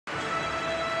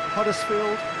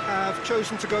Huddersfield have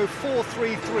chosen to go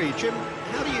 4-3-3. Jim,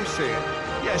 how do you see it?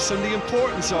 Yes, and the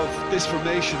importance of this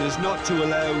formation is not to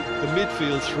allow the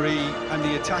midfield three and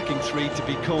the attacking three to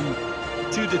become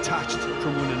too detached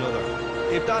from one another.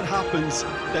 If that happens,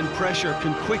 then pressure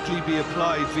can quickly be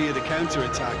applied via the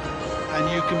counter-attack, and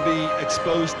you can be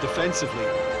exposed defensively.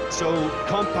 So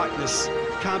compactness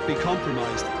can't be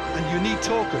compromised, and you need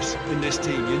talkers in this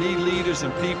team. You need leaders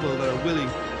and people that are willing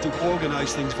to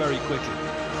organise things very quickly.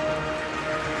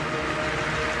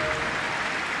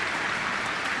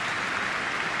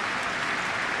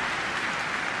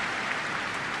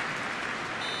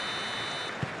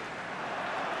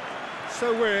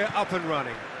 So we're up and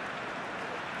running.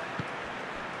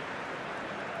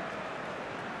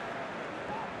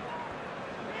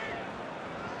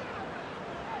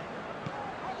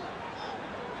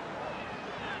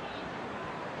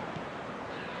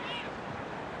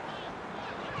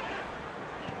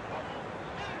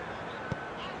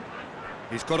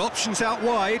 He's got options out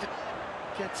wide.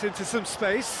 Gets into some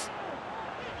space.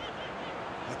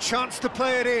 A chance to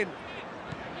play it in.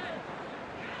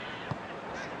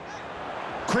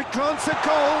 Quick glance at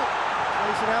goal.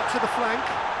 Plays it out to the flank.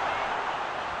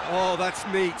 Oh, that's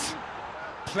neat.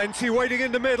 Plenty waiting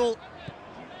in the middle.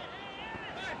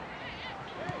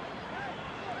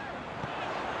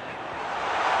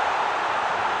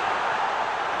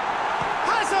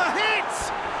 Has a hit!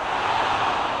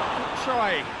 Good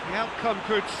try. The outcome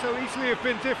could so easily have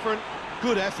been different.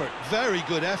 Good effort, very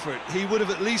good effort. He would have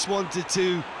at least wanted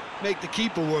to make the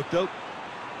keeper work, though.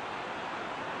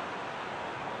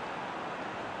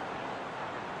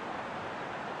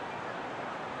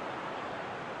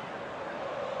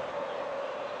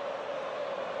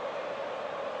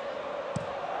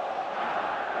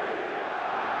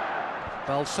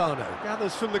 Balsano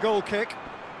gathers from the goal kick.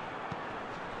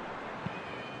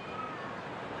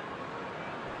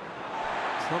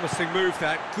 Promising move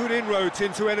that, good inroads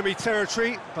into enemy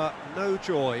territory, but no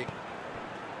joy.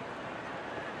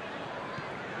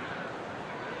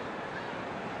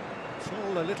 It's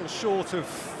all a little short of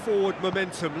forward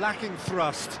momentum, lacking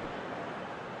thrust.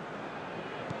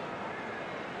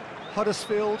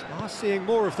 Huddersfield are seeing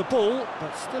more of the ball,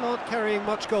 but still aren't carrying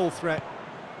much goal threat.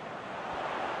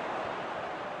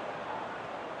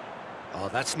 Oh,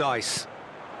 that's nice.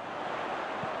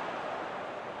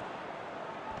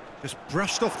 Just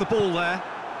brushed off the ball there.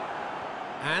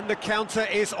 And the counter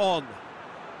is on.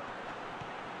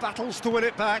 Battles to win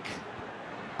it back.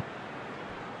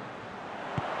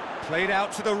 Played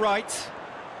out to the right.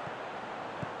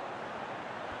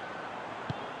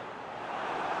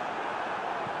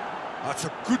 That's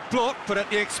a good block, but at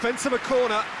the expense of a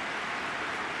corner.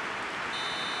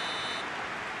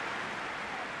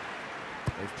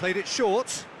 They've played it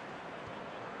short.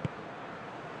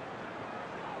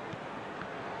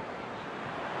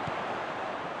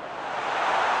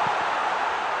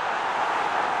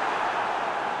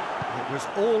 It was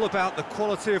all about the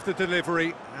quality of the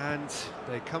delivery, and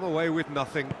they come away with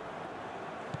nothing.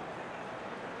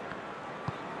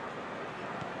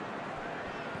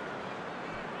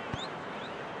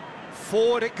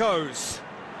 Forward it goes.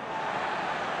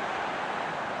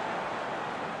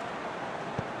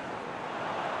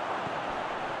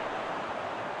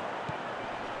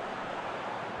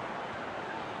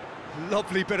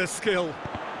 Lovely bit of skill.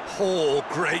 Oh,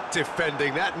 great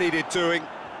defending, that needed doing.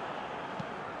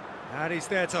 And he's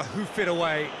there to hoof it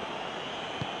away.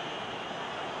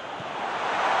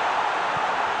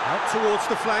 Out towards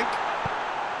the flank.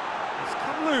 He's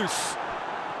come loose.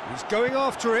 He's going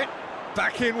after it.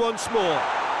 Back in once more.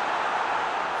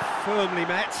 Firmly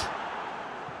met.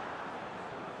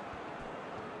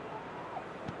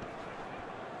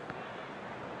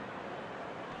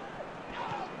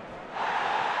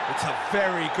 It's a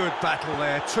very good battle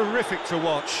there, terrific to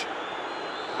watch.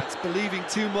 That's believing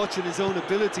too much in his own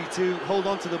ability to hold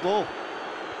on to the ball.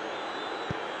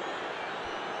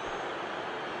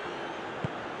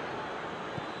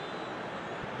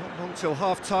 Not long till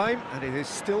half-time, and it is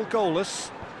still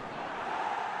goalless.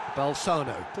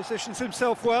 Balsano positions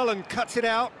himself well and cuts it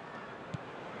out.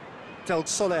 Del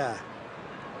Soler.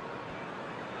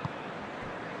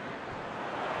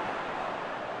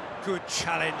 Good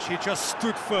challenge, he just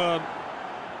stood firm.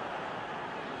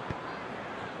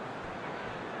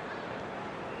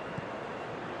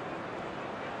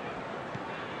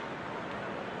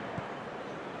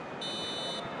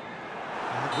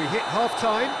 And we hit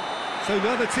half-time, so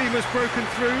another team has broken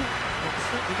through. It's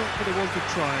certainly not for the want of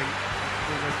trying.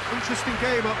 Been an interesting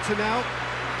game up to now,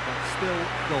 but still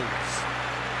goals.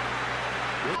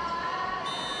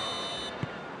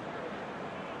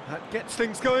 That gets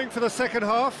things going for the second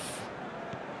half.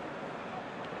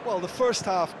 Well, the first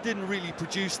half didn't really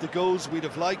produce the goals we'd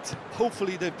have liked.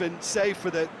 Hopefully they've been saved for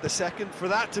the second. For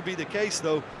that to be the case,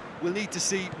 though, we'll need to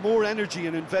see more energy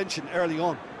and invention early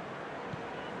on.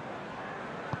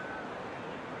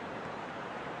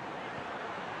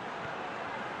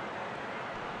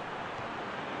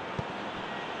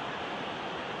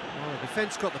 Well, the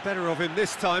defence got the better of him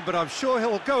this time, but I'm sure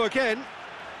he'll go again.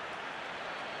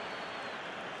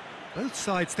 Both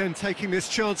sides then taking this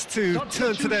chance to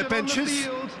turn to their benches.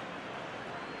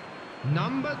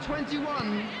 Number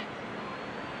 21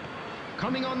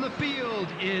 coming on the field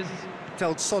is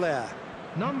Del Soler.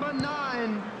 Number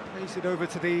 9. Plays it over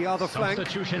to the other flank.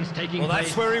 Substitutions taking Well, place.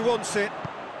 that's where he wants it.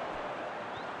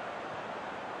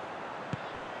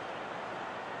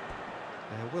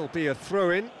 There will be a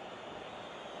throw-in.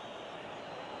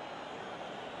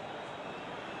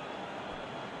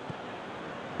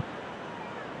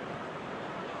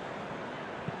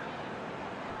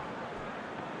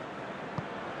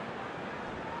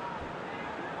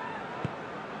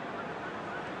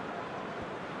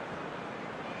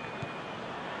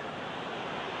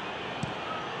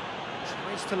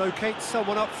 Tries to locate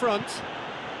someone up front.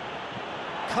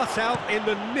 Cut out in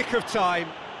the nick of time.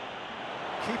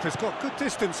 Keeper's got good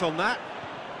distance on that.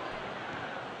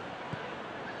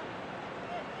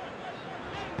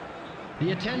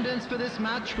 The attendance for this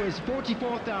match was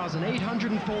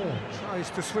 44,804. Tries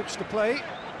to switch the play.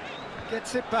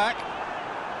 Gets it back.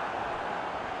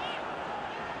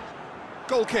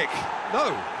 Goal kick.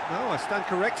 No, I stand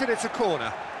corrected, it's a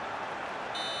corner.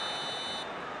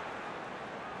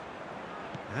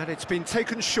 And it's been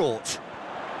taken short.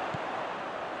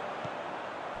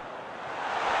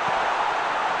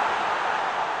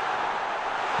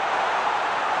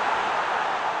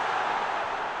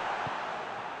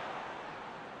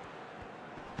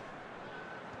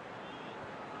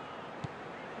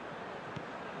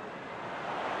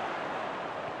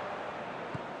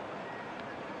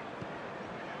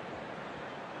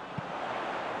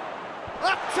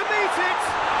 Up to meet it!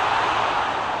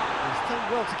 He's done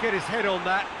well to get his head on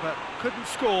that, but couldn't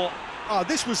score.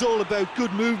 This was all about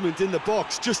good movement in the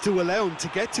box, just to allow him to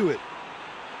get to it.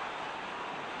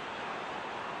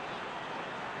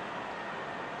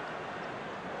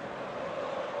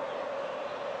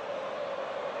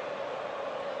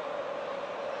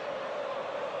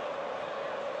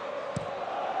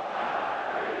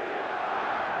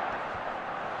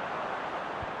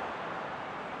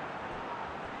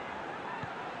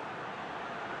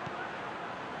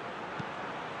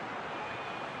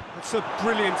 It's a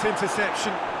brilliant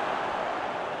interception.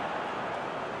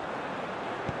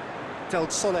 Del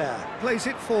Soler plays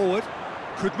it forward.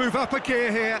 Could move up a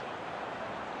gear here.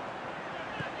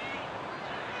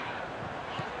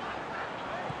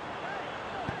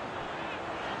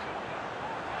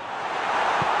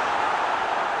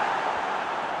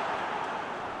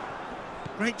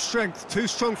 Great strength, too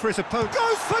strong for his opponent.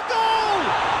 Goes for goal!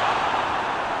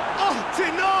 Oh,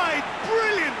 denied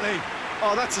brilliantly.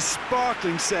 Oh, that's a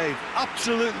sparkling save.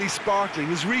 Absolutely sparkling.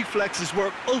 His reflexes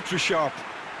work ultra sharp.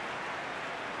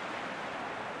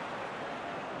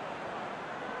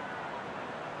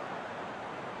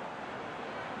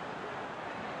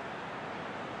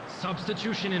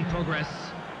 Substitution in progress.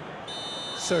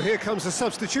 So here comes the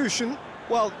substitution.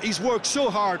 Well, he's worked so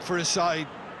hard for his side,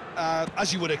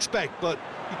 as you would expect, but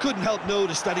you couldn't help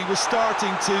notice that he was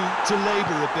starting to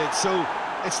labour a bit, so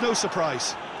it's no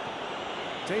surprise.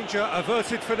 Danger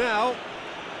averted for now.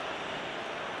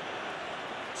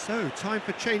 So, time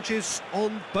for changes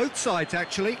on both sides,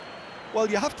 actually. Well,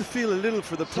 you have to feel a little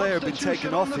for the player being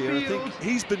taken off here. I think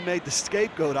he's been made the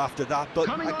scapegoat after that, but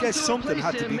I guess something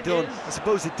had to be done. I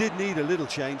suppose it did need a little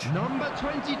change. Number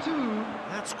 22.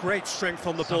 That's great strength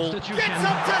on the ball. Gets up to Substitution.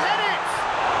 head it!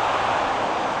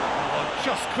 Oh,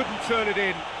 just couldn't turn it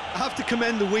in. I have to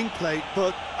commend the wing play,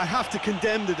 but I have to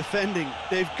condemn the defending.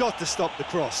 They've got to stop the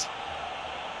cross.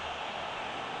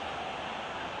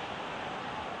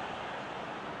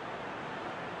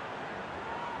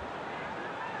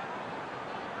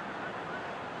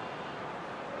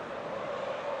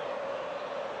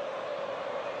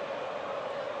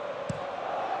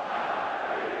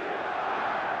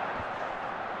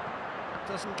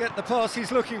 Doesn't get the pass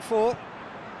he's looking for.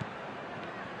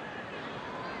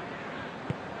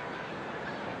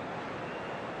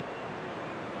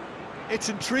 It's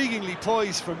intriguingly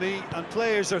poised for me, and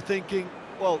players are thinking,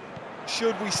 well,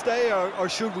 should we stay or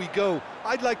should we go?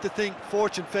 I'd like to think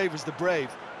fortune favours the brave,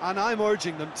 and I'm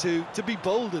urging them to be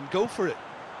bold and go for it.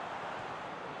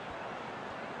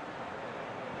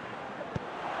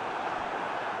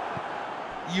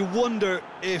 you wonder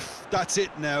if that's it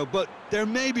now, but there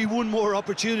may be one more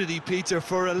opportunity, Peter,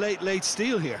 for a late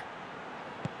steal here.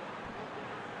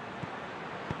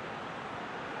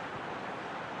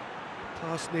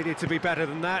 Pass needed to be better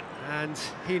than that, and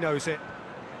he knows it.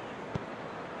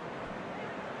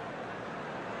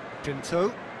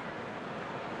 Pinto.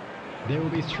 There will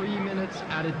be 3 minutes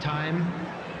added time.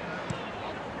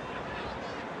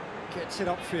 Gets it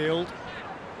upfield.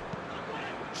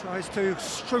 Tries to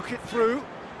stroke it through.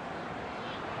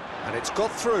 And it's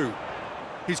got through.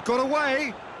 He's got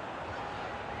away.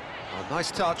 Oh, nice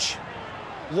touch.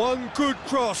 One good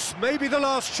cross, maybe the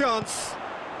last chance.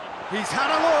 He's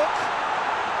had a look.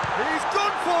 He's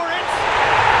gone for it.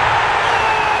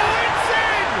 Oh, it's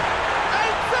in!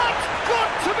 And that's got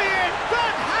to be it!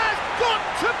 That has got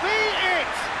to be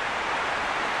it!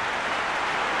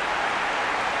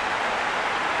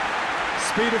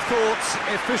 Speed of thought,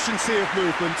 efficiency of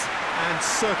movement, and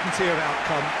certainty of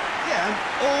outcome. Yeah, and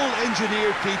all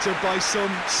engineered, Peter, by some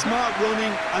smart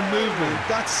running and movement.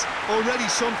 That's already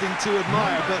something to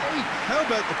admire, but how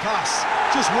about the pass?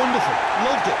 Just wonderful.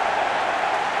 Loved it.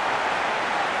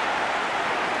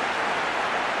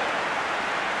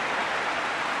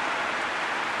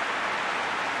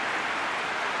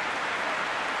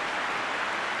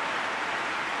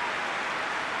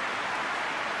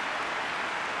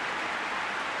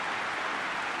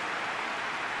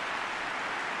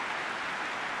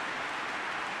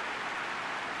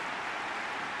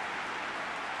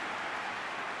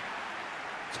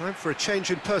 Time for a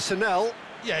change in personnel.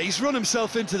 Yeah, he's run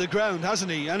himself into the ground, hasn't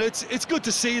he? And it's good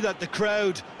to see that the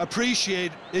crowd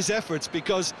appreciate his efforts,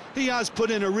 because he has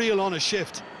put in a real honest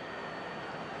shift.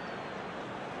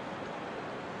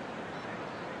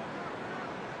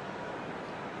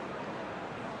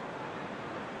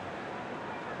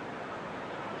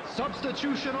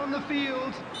 Substitution on the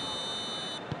field.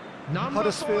 Number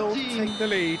Huddersfield 14. take the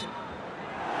lead. So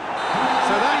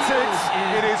that's it.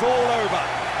 It is all over.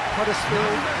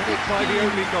 Huddersfield in it by the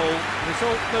only goal.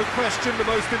 Result, no question, the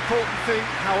most important thing,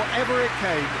 however it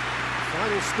came.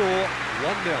 Final score,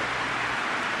 1-0.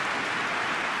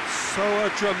 So a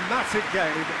dramatic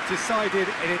game, decided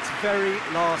in its very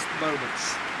last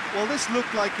moments. Well, this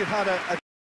looked like it had a